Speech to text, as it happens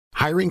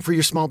Hiring for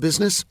your small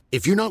business?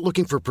 If you're not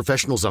looking for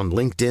professionals on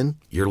LinkedIn,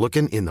 you're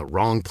looking in the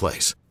wrong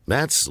place.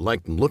 That's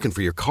like looking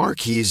for your car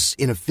keys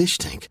in a fish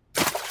tank.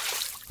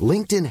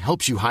 LinkedIn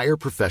helps you hire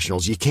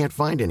professionals you can't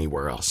find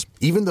anywhere else,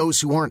 even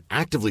those who aren't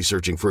actively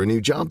searching for a new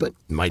job but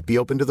might be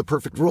open to the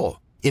perfect role.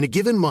 In a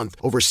given month,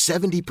 over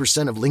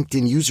 70% of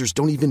LinkedIn users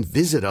don't even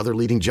visit other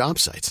leading job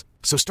sites.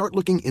 So start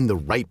looking in the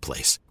right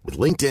place. With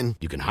LinkedIn,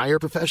 you can hire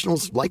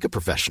professionals like a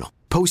professional.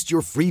 Post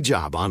your free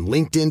job on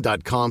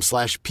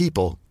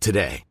linkedin.com/people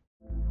today.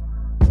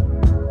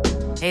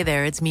 Hey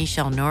there, it's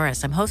Michelle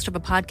Norris. I'm host of a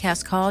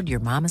podcast called Your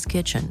Mama's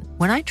Kitchen.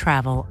 When I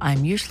travel,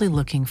 I'm usually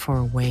looking for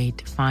a way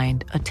to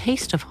find a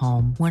taste of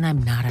home when I'm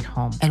not at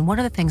home. And one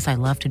of the things I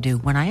love to do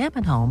when I am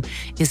at home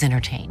is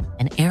entertain.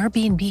 And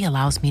Airbnb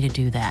allows me to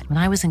do that. When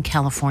I was in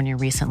California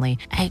recently,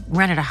 I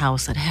rented a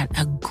house that had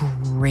a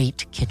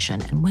great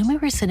kitchen. And when we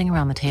were sitting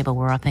around the table,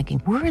 we're all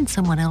thinking, we're in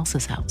someone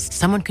else's house.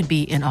 Someone could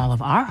be in all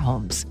of our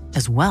homes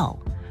as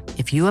well.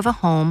 If you have a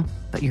home,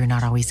 but you're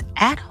not always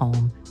at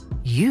home,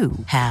 you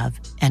have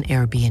an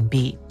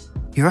Airbnb.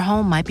 Your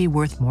home might be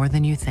worth more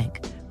than you think.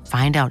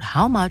 Find out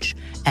how much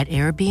at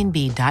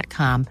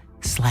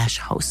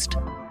airbnb.com/host.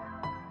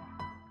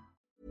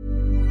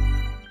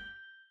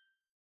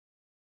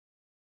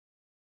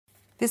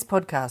 This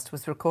podcast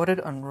was recorded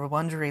on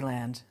Wurundjeri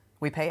land.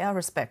 We pay our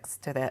respects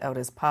to their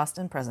elders past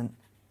and present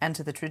and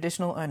to the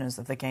traditional owners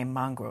of the game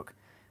Mangrook,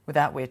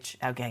 without which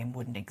our game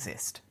wouldn't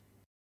exist.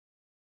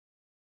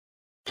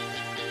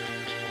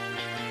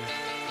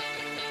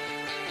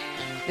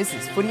 This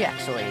is Footy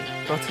Actually,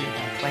 brought to you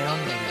by Play On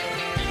Radio.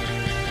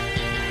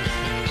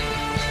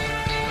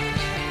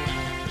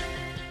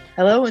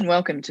 Hello and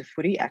welcome to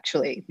Footy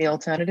Actually, the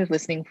alternative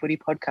listening footy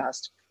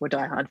podcast for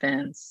diehard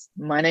fans.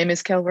 My name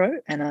is Kel Rowe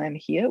and I'm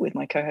here with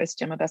my co-host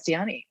Gemma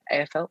Bastiani,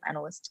 AFL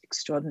analyst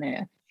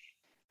extraordinaire.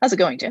 How's it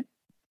going, Gem?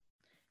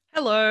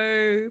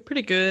 Hello,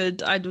 pretty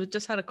good. I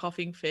just had a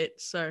coughing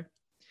fit, so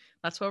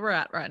that's where we're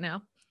at right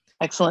now.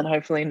 Excellent.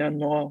 Hopefully no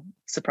more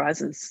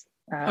surprises.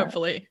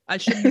 Hopefully. I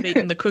shouldn't have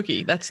eaten the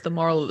cookie. That's the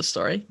moral of the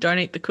story. Don't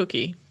eat the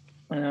cookie.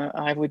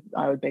 I would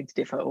beg to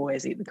differ.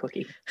 Always eat the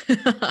cookie.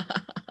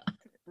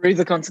 Rue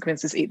the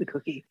consequences, eat the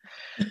cookie.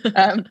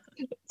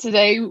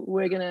 Today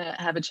we're going to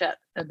have a chat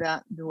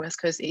about the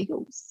West Coast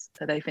Eagles.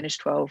 They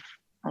finished 12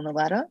 on the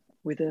ladder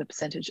with a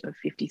percentage of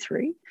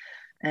 53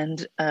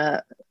 and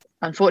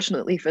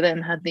unfortunately for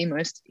them had the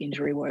most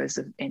injury woes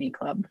of any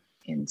club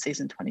in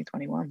season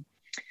 2021.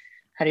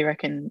 How do you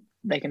reckon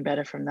they can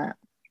better from that?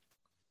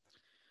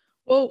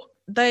 Well,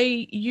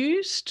 they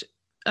used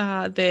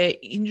their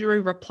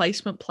injury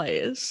replacement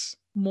players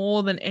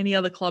more than any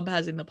other club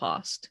has in the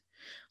past.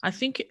 I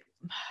think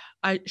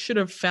I should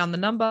have found the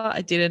number.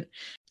 I didn't.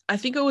 I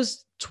think it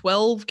was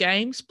 12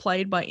 games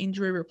played by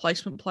injury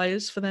replacement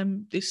players for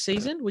them this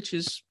season, which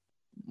is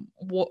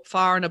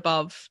far and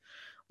above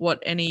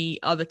what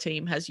any other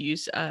team has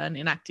used an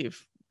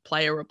inactive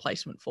player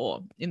replacement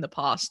for in the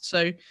past.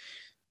 So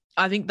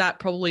I think that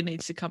probably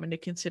needs to come into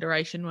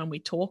consideration when we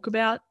talk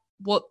about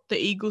what the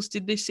Eagles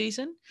did this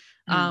season.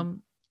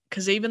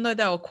 Because even though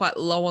they were quite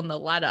low on the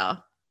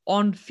ladder,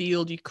 on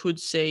field you could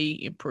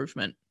see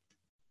improvement.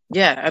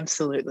 Yeah,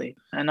 absolutely.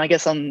 And I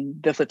guess on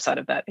the flip side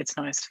of that, it's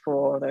nice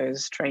for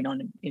those trained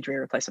on injury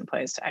replacement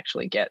players to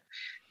actually get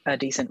a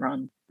decent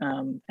run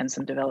and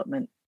some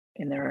development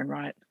in their own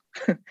right.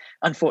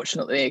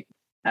 Unfortunately,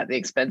 at the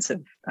expense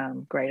of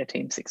greater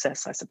team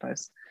success, I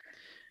suppose.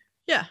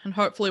 Yeah, and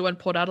hopefully when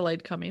Port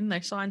Adelaide come in, they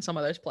sign some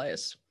of those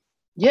players.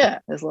 Yeah,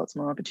 there's lots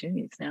more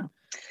opportunities now.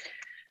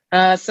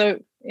 So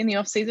in the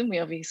off-season, we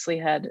obviously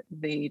had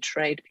the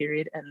trade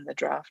period and the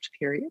draft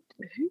period.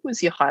 Who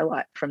was your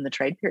highlight from the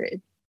trade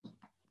period?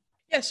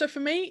 Yeah, so for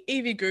me,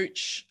 Evie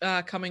Gooch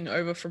coming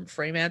over from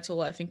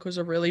Fremantle, I think was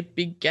a really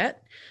big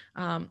get.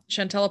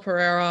 Chantella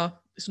Pereira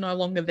is no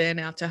longer there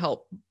now to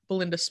help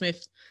Belinda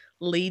Smith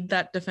lead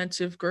that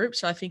defensive group.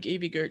 So I think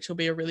Evie Gooch will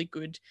be a really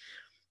good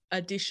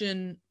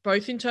addition,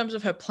 both in terms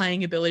of her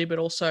playing ability, but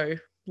also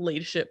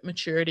leadership,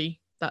 maturity,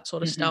 that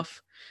sort of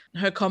stuff.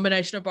 Her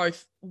combination of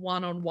both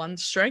one-on-one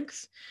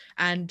strength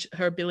and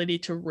her ability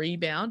to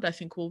rebound, I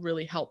think will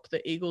really help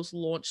the Eagles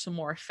launch some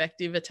more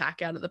effective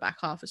attack out of the back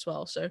half as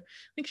well. So I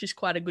think she's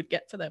quite a good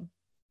get for them.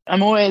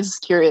 I'm always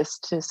curious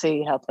to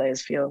see how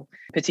players feel,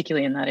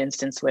 particularly in that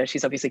instance where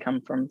she's obviously come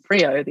from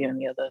Freo, the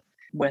only other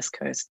West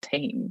Coast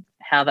team,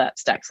 how that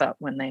stacks up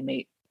when they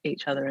meet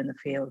each other in the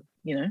field,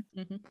 you know.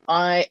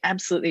 I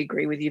absolutely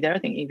agree with you there. I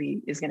think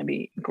Evie is going to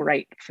be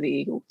great for the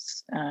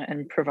Eagles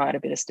and provide a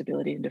bit of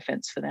stability and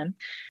defense for them.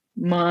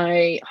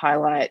 My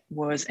highlight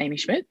was Amy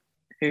Schmidt,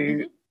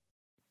 who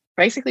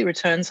basically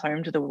returns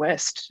home to the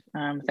West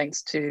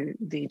thanks to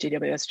the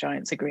GWS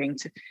Giants agreeing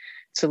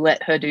to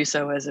let her do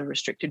so as a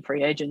restricted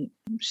free agent.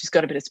 She's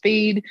got a bit of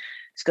speed.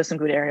 She's got some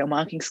good aerial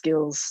marking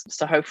skills.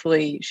 So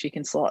hopefully she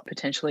can slot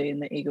potentially in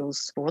the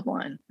Eagles forward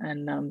line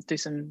and do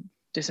some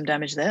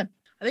damage there.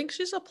 I think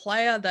she's a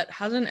player that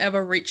hasn't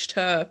ever reached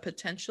her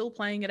potential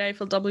playing at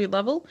AFLW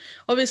level.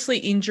 Obviously,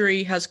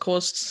 injury has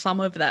caused some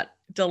of that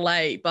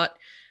delay, but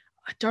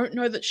I don't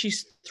know that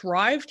she's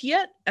thrived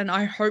yet. And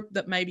I hope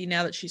that maybe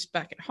now that she's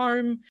back at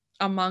home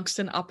amongst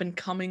an up and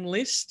coming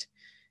list,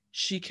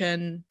 she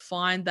can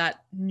find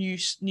that new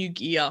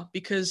gear,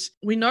 because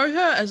we know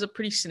her as a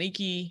pretty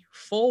sneaky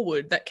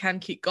forward that can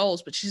kick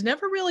goals, but she's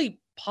never really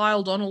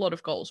piled on a lot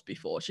of goals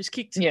before. She's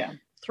kicked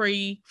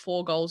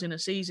 3-4 goals in a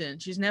season.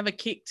 She's never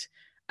kicked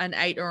an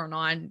 8 or a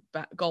 9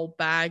 goal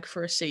bag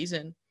for a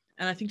season.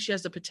 And I think she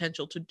has the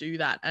potential to do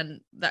that.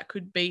 And that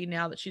could be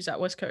now that she's at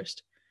West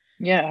Coast.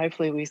 Yeah,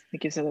 hopefully it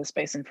gives her the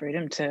space and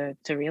freedom to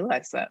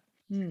realise that.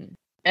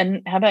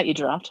 And how about your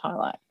draft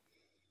highlight?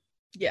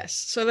 Yes.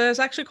 So there's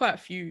actually quite a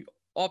few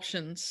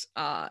options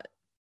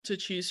to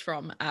choose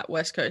from at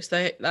West Coast.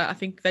 I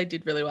think they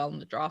did really well in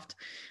the draft.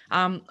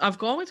 I've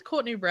gone with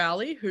Courtney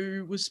Rowley,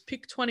 who was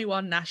picked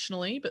 21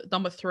 nationally, but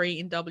number 3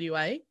 in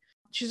WA.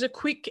 She's a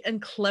quick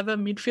and clever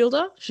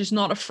midfielder. She's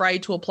not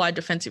afraid to apply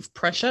defensive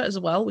pressure as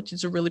well, which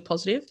is a really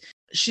positive.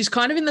 She's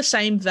kind of in the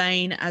same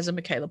vein as a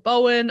Michaela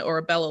Bowen or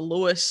a Bella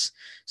Lewis.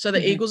 So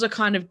the Eagles are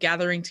kind of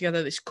gathering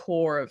together this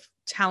core of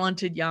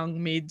talented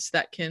young mids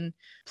that can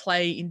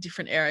play in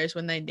different areas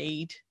when they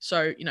need.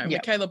 So,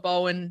 Michaela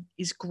Bowen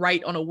is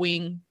great on a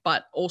wing,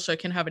 but also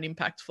can have an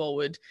impact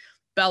forward.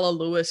 Bella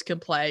Lewis can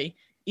play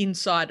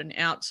inside and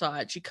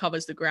outside. She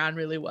covers the ground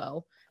really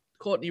well.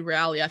 Courtney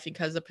Rowley, I think,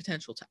 has the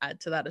potential to add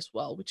to that as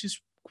well, which is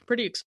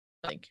pretty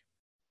exciting.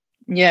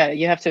 Yeah,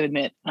 you have to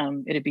admit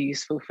it'd be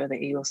useful for the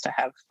Eagles to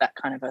have that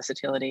kind of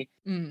versatility,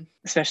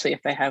 especially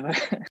if they have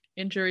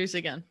injuries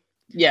again.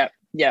 Yeah,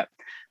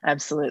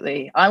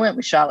 absolutely. I went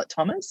with Charlotte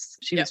Thomas.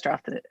 She was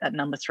drafted at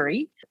number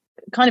 3.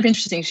 Kind of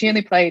interesting. She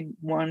only played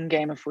 1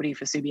 game of footy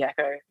for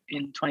Subiaco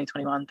in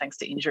 2021 thanks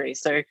to injury,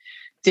 so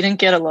didn't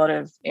get a lot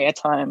of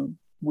airtime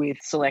with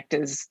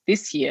selectors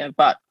this year,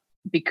 but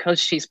because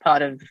she's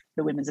part of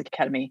the Women's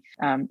Academy,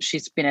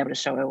 she's been able to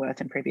show her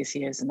worth in previous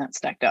years, and that's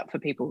stacked up for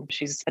people.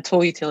 She's a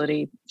tall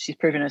utility. She's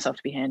proven herself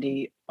to be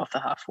handy off the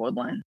half-forward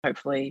line.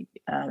 Hopefully,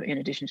 in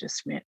addition to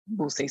Smith,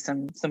 we'll see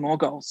some more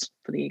goals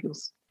for the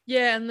Eagles.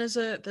 Yeah, and there's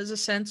a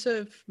sense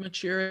of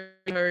maturity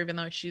even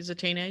though she's a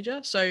teenager.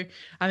 So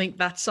I think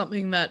that's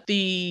something that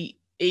the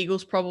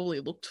Eagles probably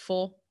looked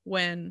for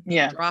when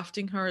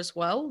drafting her as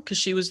well, because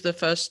she was the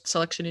first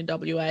selection in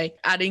WA,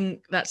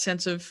 adding that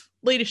sense of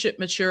leadership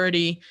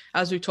maturity,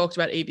 as we talked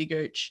about Evie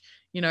Gooch.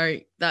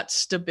 That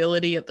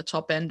stability at the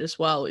top end as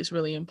well is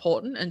really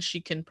important, and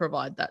she can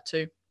provide that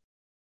too.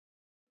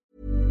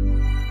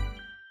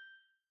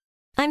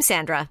 I'm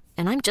Sandra,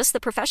 and I'm just the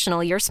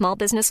professional your small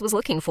business was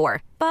looking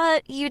for.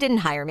 But you didn't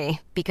hire me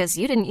because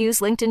you didn't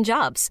use LinkedIn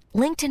Jobs.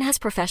 LinkedIn has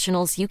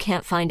professionals you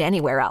can't find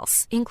anywhere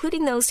else,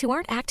 including those who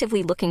aren't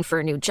actively looking for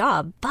a new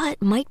job,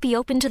 but might be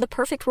open to the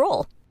perfect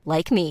role,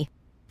 like me.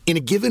 In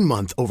a given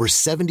month, over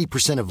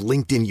 70% of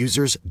LinkedIn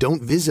users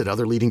don't visit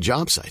other leading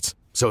job sites.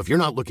 So if you're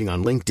not looking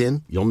on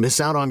LinkedIn, you'll miss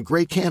out on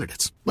great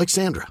candidates like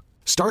Sandra.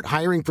 Start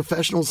hiring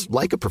professionals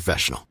like a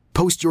professional.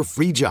 Post your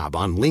free job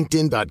on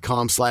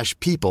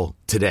linkedin.com/people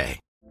today.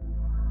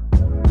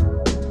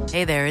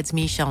 Hey there, it's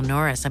Michelle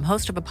Norris. I'm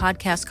host of a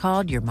podcast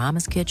called Your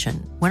Mama's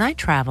Kitchen. When I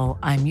travel,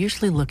 I'm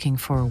usually looking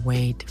for a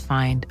way to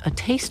find a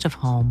taste of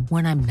home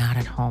when I'm not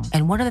at home.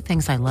 And one of the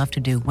things I love to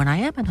do when I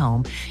am at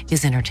home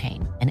is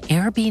entertain. And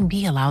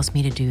Airbnb allows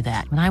me to do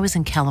that. When I was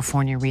in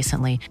California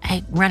recently,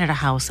 I rented a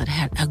house that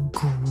had a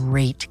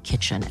great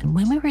kitchen. And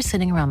when we were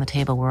sitting around the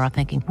table, we were all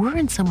thinking, we're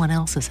in someone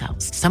else's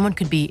house. Someone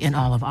could be in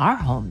all of our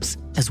homes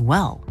as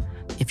well.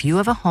 If you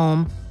have a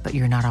home, but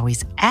you're not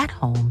always at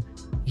home,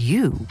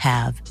 you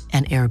have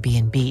an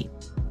Airbnb.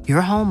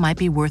 Your home might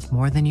be worth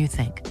more than you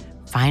think.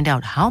 Find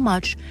out how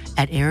much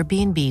at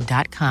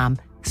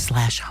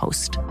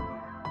airbnb.com/host.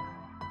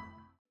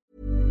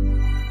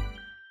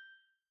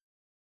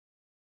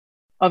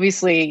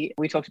 Obviously,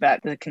 we talked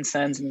about the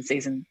concerns in the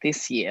season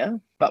this year,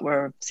 but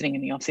we're sitting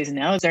in the off season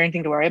now. Is there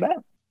anything to worry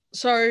about?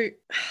 So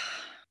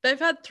they've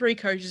had 3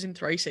 coaches in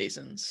 3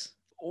 seasons.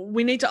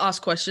 We need to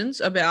ask questions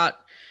about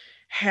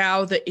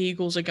how the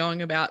Eagles are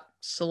going about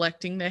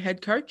selecting their head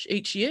coach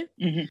each year.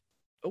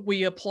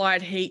 We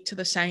applied heat to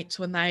the Saints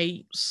when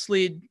they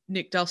slid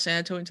Nick Del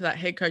Santo into that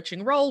head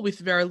coaching role with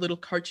very little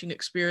coaching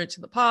experience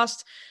in the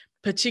past,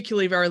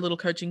 particularly very little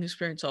coaching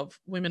experience of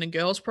women and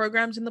girls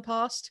programs in the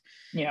past.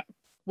 Yeah.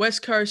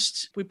 West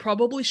Coast, we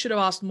probably should have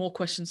asked more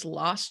questions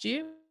last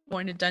year,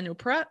 appointed Daniel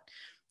Pratt.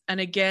 And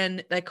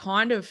again, they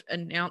kind of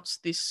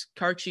announced this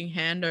coaching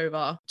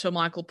handover to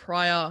Michael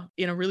Pryor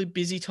in a really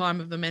busy time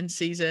of the men's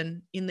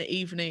season in the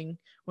evening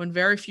when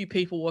very few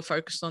people were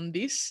focused on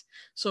this.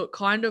 So it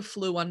kind of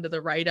flew under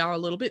the radar a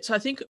little bit. So I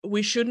think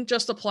we shouldn't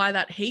just apply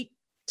that heat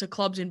to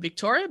clubs in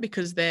Victoria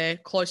because they're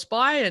close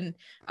by and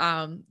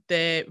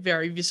they're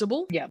very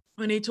visible. Yeah.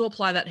 We need to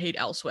apply that heat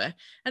elsewhere.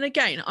 And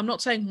again, I'm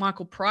not saying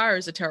Michael Pryor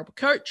is a terrible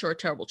coach or a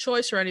terrible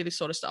choice or any of this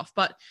sort of stuff,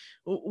 but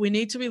we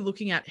need to be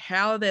looking at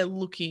how they're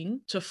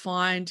looking to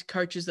find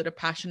coaches that are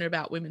passionate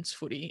about women's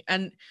footy.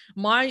 And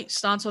my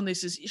stance on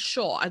this is,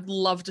 sure, I'd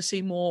love to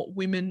see more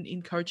women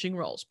in coaching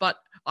roles, but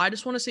I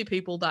just want to see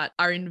people that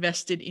are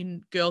invested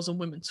in girls and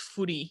women's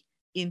footy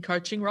in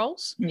coaching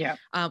roles. Yeah.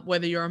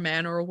 Whether you're a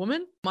man or a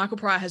woman. Michael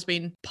Pryor has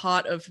been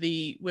part of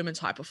the Women's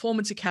High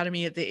Performance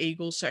Academy at the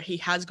Eagles, so he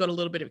has got a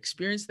little bit of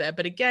experience there.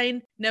 But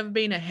again, never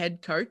been a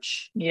head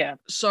coach. Yeah.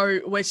 So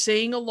we're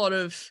seeing a lot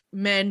of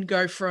men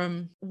go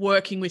from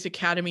working with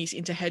academies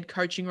into head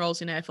coaching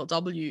roles in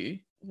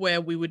AFLW,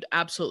 where we would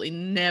absolutely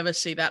never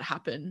see that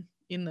happen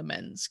in the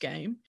men's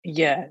game.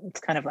 Yeah,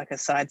 it's kind of like a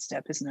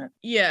sidestep, isn't it?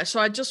 Yeah,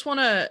 so I just want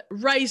to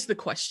raise the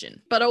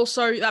question. But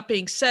also, that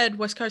being said,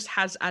 West Coast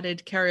has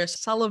added Kerry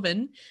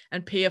Sullivan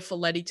and Pia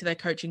Folletti to their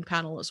coaching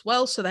panel as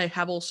well. So they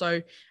have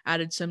also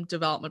added some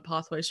development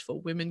pathways for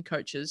women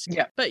coaches.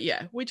 Yeah. But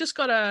yeah, we just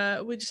have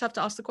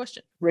to ask the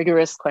question.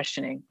 Rigorous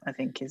questioning, I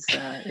think, is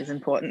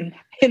important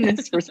in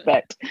this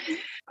respect.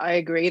 I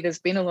agree. There's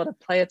been a lot of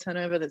player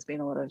turnover. There's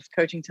been a lot of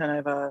coaching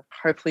turnover.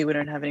 Hopefully we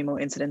don't have any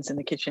more incidents in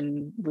the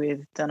kitchen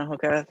with Dana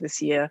Hooker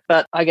this year.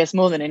 But I guess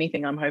more than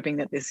anything, I'm hoping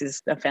that this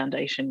is a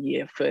foundation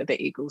year for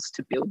the Eagles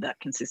to build that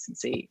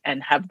consistency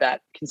and have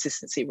that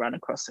consistency run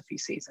across a few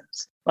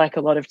seasons. Like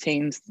a lot of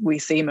teams, we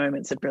see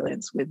moments of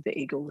brilliance with the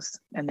Eagles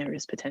and there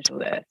is potential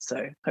there.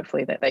 So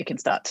hopefully that they can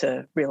start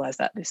to realise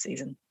that this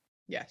season.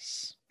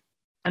 Yes.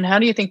 And how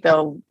do you think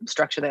they'll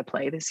structure their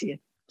play this year?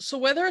 So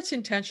whether it's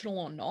intentional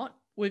or not,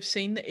 we've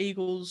seen the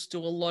Eagles do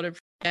a lot of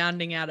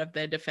rounding out of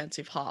their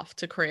defensive half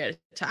to create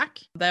attack.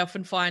 They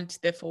often find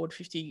their forward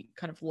 50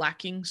 kind of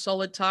lacking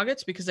solid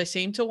targets because they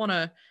seem to want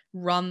to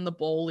run the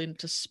ball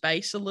into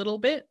space a little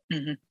bit.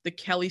 Mm-hmm. The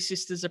Kelly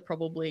sisters are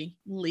probably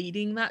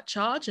leading that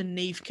charge, and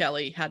Neve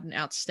Kelly had an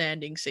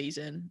outstanding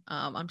season.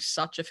 I'm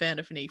such a fan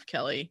of Neve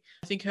Kelly.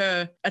 I think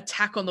her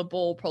attack on the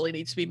ball probably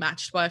needs to be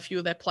matched by a few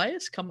of their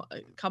players, come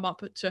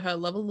up to her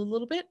level a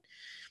little bit.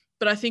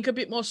 But I think a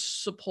bit more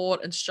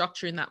support and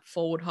structure in that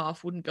forward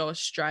half wouldn't go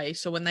astray.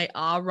 So when they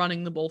are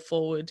running the ball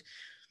forward,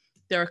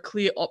 there are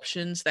clear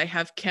options. They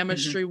have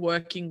chemistry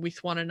working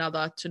with one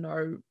another to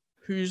know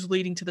who's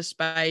leading to the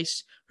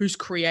space, who's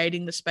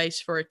creating the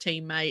space for a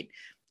teammate,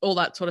 all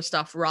that sort of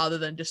stuff, rather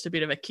than just a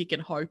bit of a kick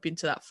and hope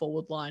into that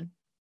forward line.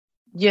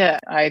 Yeah,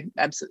 I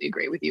absolutely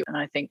agree with you. And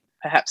I think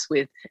perhaps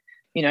with,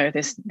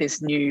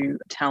 this new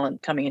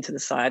talent coming into the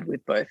side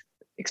with both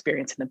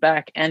experience in the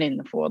back and in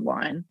the forward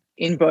line,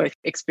 in both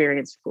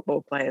experienced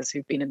football players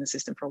who've been in the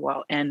system for a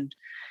while and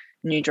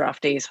new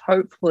draftees,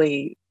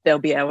 hopefully they'll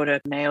be able to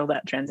nail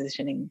that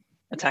transitioning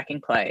attacking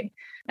play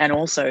and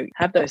also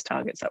have those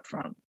targets up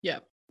front. Yeah.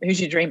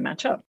 Who's your dream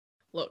matchup?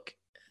 Look,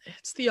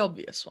 it's the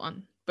obvious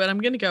one, but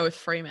I'm going to go with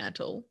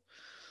Fremantle.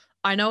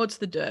 I know it's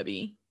the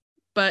Derby,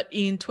 but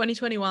in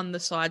 2021, the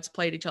sides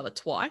played each other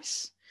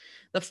twice.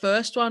 The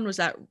first one was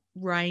that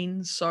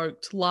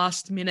rain-soaked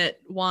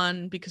last-minute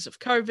one because of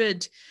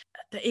COVID.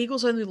 The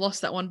Eagles only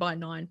lost that one by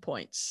 9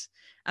 points.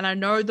 And I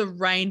know the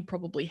rain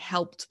probably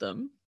helped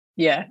them.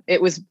 Yeah, it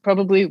was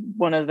probably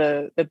one of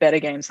the better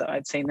games that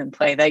I'd seen them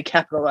play. They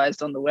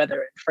capitalised on the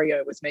weather and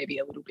Freo was maybe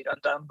a little bit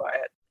undone by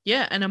it.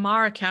 Yeah, and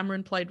Amara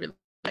Cameron played really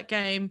that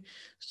game.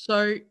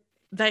 So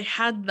they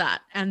had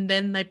that. And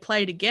then they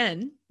played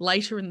again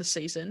later in the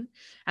season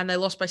and they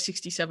lost by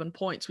 67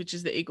 points, which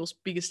is the Eagles'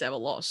 biggest ever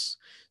loss.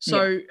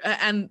 So,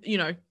 and,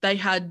 they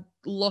had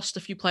lost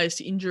a few players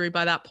to injury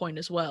by that point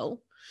as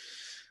well.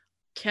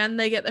 Can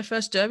they get their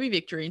first Derby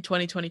victory in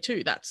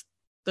 2022? That's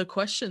the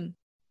question.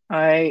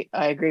 I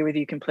agree with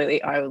you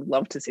completely. I would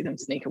love to see them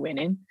sneak a win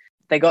in.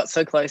 They got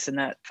so close in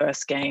that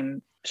first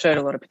game, showed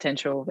a lot of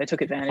potential. They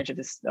took advantage of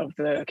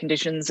the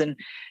conditions and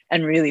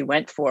really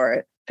went for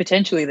it.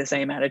 Potentially the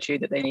same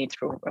attitude that they need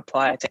to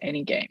apply to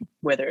any game,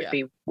 whether it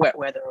be wet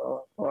weather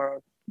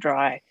or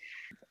dry.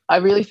 I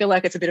really feel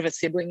like it's a bit of a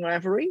sibling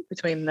rivalry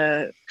between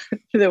the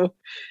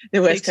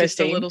West Coast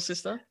team. Little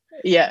sister.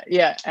 Yeah,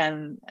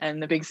 and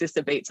the big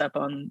sister beats up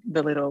on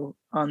the little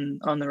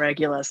on the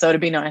regular. So it'd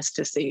be nice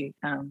to see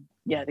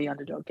the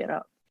underdog get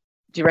up.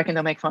 Do you reckon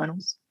they'll make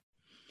finals?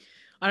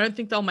 I don't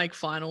think they'll make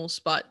finals,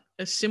 but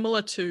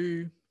similar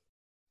to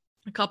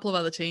a couple of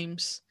other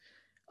teams,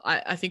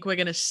 I think we're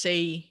going to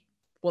see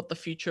what the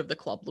future of the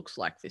club looks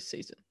like this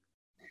season.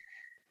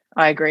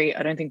 I agree.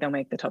 I don't think they'll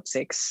make the top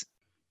 6,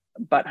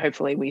 but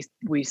hopefully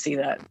we see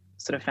that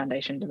sort of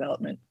foundation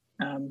development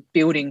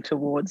building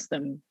towards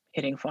them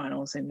hitting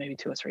finals in maybe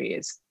 2 or 3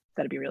 years.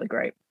 That'd be really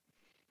great.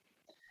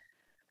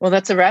 Well,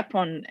 that's a wrap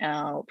on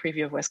our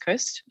preview of West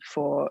Coast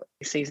for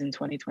season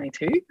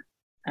 2022.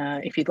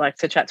 If you'd like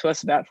to chat to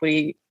us about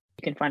footy,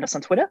 you can find us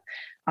on Twitter.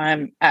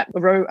 I'm at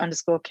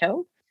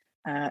 @row_Kel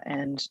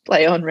and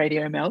play on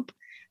Radio Melb.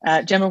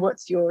 Gemma,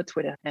 what's your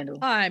Twitter handle?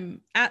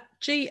 I'm at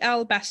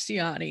GL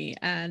Bastiani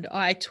and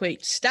I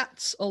tweet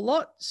stats a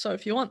lot. So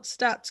if you want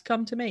stats,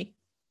 come to me.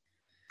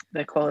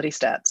 They're quality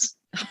stats.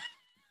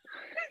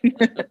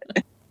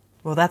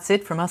 Well, that's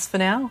it from us for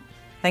now.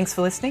 Thanks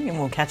for listening and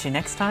we'll catch you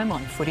next time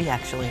on Footy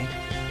Actually.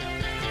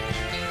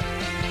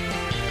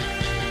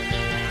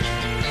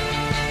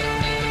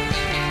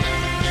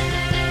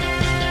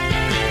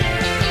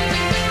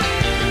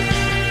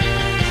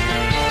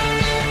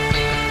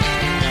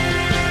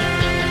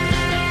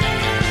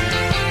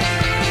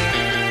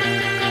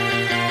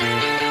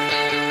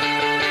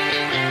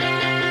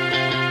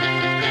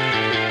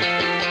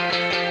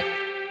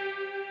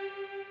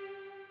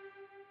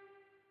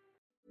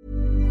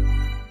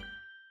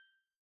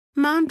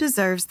 Mom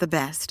deserves the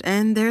best,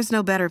 and there's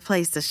no better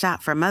place to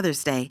shop for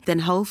Mother's Day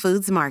than Whole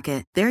Foods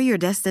Market. They're your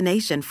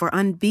destination for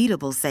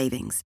unbeatable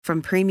savings,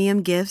 from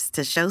premium gifts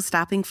to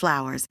show-stopping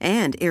flowers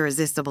and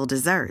irresistible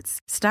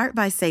desserts. Start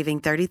by saving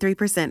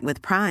 33%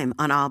 with Prime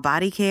on all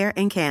body care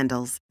and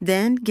candles.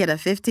 Then get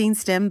a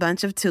 15-stem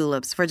bunch of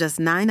tulips for just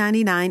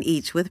 $9.99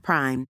 each with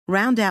Prime.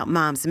 Round out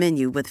Mom's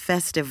menu with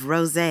festive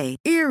rosé,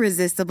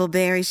 irresistible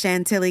berry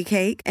chantilly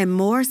cake, and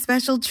more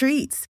special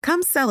treats.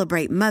 Come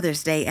celebrate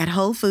Mother's Day at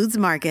Whole Foods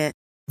Market.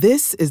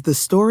 This is the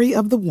story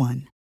of the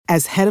one.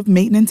 As head of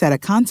maintenance at a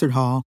concert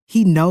hall,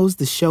 he knows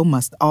the show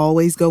must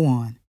always go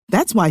on.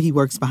 That's why he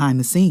works behind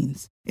the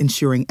scenes,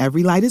 ensuring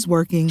every light is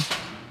working,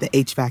 the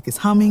HVAC is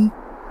humming,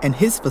 and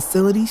his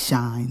facility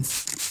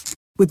shines.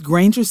 With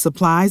Grainger's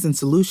supplies and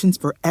solutions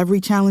for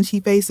every challenge he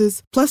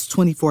faces, plus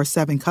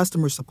 24/7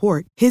 customer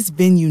support, his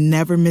venue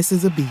never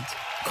misses a beat.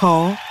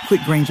 Call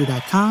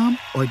quickgrainger.com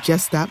or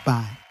just stop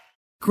by.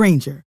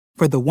 Grainger,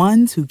 for the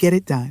ones who get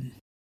it done.